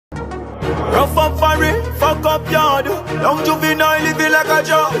rough and furry, fuck up yard. Young juvenile living like a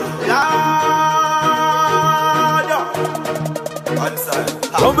job.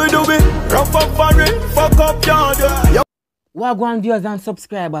 Rough and furry, fuck up yard. Wagwan viewers and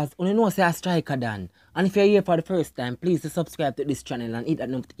subscribers, you know say a striker done. And if you're here for the first time, please subscribe to this channel and hit that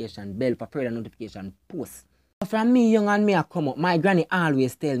notification bell for further notification posts. From me young and me I come up, my granny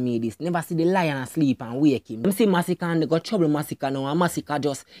always tell me this, never see the lion asleep and wake him. Them see Masicka and they got trouble Masicka now, and Masicka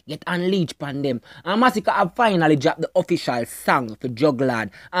just get unleashed upon them. And Masicka have finally dropped the official song for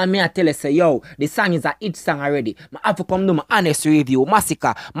Juglad. And me I tell you say, yo, the song is a hit song already. I have to come do my honest review.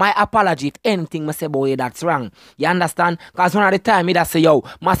 Masicka, my apology if anything I say about you that's wrong. You understand? Cause one of the time me that say, yo,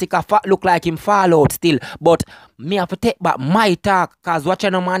 Masicka look like him fall out still. But me have to take back my talk, cause watch you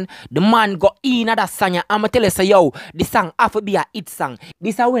man, the man got in that song. I'ma tell you say, yo, this song have to be a hit song.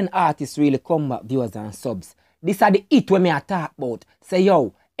 This is when artists really come back, viewers and subs. This are the hit when me I talk about. Say,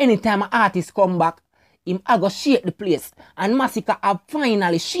 yo, anytime an artist come back, him I go shake the place. And Masicka have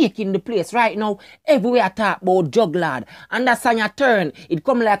finally shaking the place right now. Everywhere I talk about Juglad. And that song a turn. It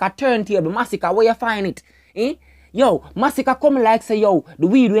come like a turntable. Masicka, where you find it? Eh? Yo, Masicka come like say, yo, the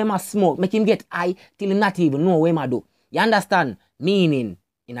weed where I smoke, make him get high till him not even know what I do. You understand? Meaning,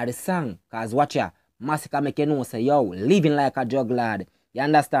 in the song, cause watch ya, Masicka make you know say, yo, living like a Juglad. You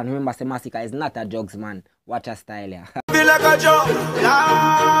understand? Remember say Masicka is not a jugs man. Watch a style ya. Feel like a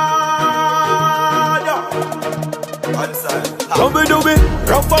Juglad.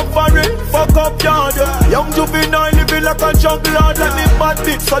 Rough and furry, fuck up yard. Young juvenile living like a Juglad. Let me bad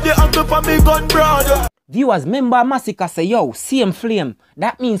bitch, so the uncle for me gun brother. Viewers, remember Masicka say, yo, same flame.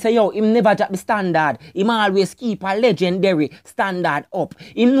 That means say, yo, him never drop the standard. Him always keep a legendary standard up.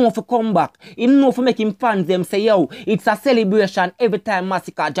 Him know for come back. Him know for make him fans them say, yo, it's a celebration every time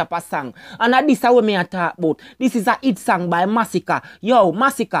Masicka drop a song. And that this is what me I talk about. This is a hit song by Masicka. Yo,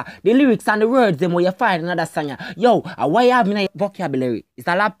 Masicka, the lyrics and the words them where you find another song. Yo, why you have in a vocabulary? It's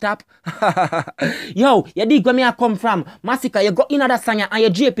a laptop. Yo, you dig where me I come from. Masicka, you go in another song and you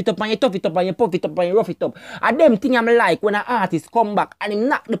drape it up and you tough it up and you puff it up and you rough it up. And them thing I'm like when an artist come back and him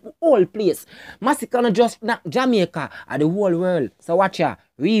knock the whole place. Masicka not just knock Jamaica and the whole world. So watch ya,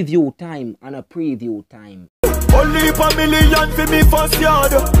 review time and a preview time. Only a million for me first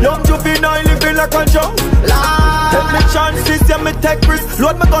yard. Young juvenile living like a joke. Take me chances, yeah me take risks.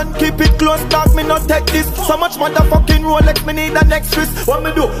 Load my gun, keep it close, dog, me not take this. So much motherfucking Rolex, me need the next risk. What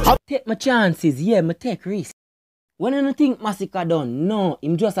me do? Take my chances, yeah me take risks. When you think Masicka done, no,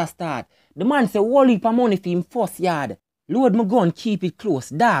 him just a start. The man say, whole heap of money for him first yard. Load my gun, keep it close.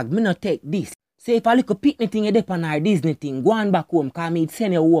 Dog, me not take this. Say if a little picnic thing a dep on our Disney thing, go on back home, cause me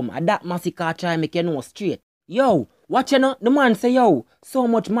send you home. And that Masicka try make you know straight. Yo, watch you know, the man say, yo, so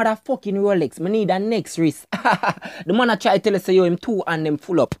much motherfucking Rolex, me need a next wrist. The man a try to tell us say, yo, him two and them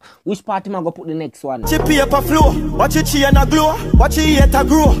full up. Which part him a go put the next one? She paper flow, watch it chain a glow, watch it yet a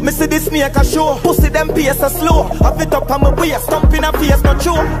grow. Me see this snake a show, pussy them pace a slow. Have it up on my waist, stomp in a face not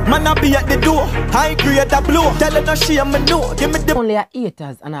show. Man a be at the door, high grade a blow. Tell her no shame me know, give me the only a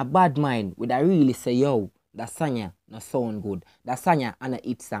haters and a bad mind would I really say, yo, that song no sound good. That song and a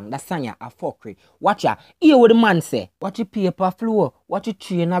hit song. That song a fuckery. Watch ya, hear what the man say. Watch your paper flow, watch your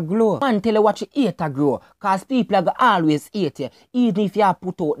train a glow. Man tell you watch your hate a grow. Cause people are always hate you. Even if you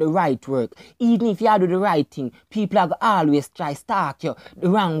put out the right work. Even if you do the right thing. People are always try stalk you the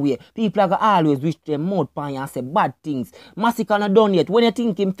wrong way. People are always wish them mouth pan you and say bad things. Masicka not done yet. When you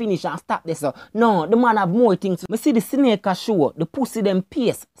think him finish and stop this, no, the man have more things. Me see the snake a show. The pussy them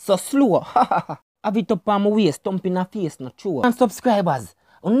pace so slow. Have it up on my waist, thumping a face, not true. And subscribers,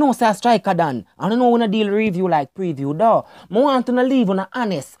 I know say a striker done. I don't know when I deal review like preview though. I want to leave on an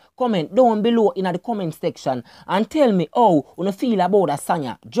honest comment down below in the comment section and tell me how you feel about that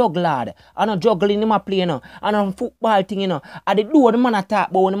song, Juglad. I know juggling in my play, you know. I know football thing, you know. I did do the man I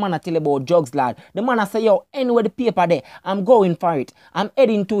talk about when the man I tell about Juglad. The man I say, yo, anyway the paper there, I'm going for it. I'm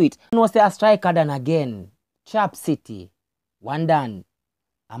heading to it. I know say a striker done again. Chap City. One done.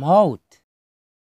 I'm out.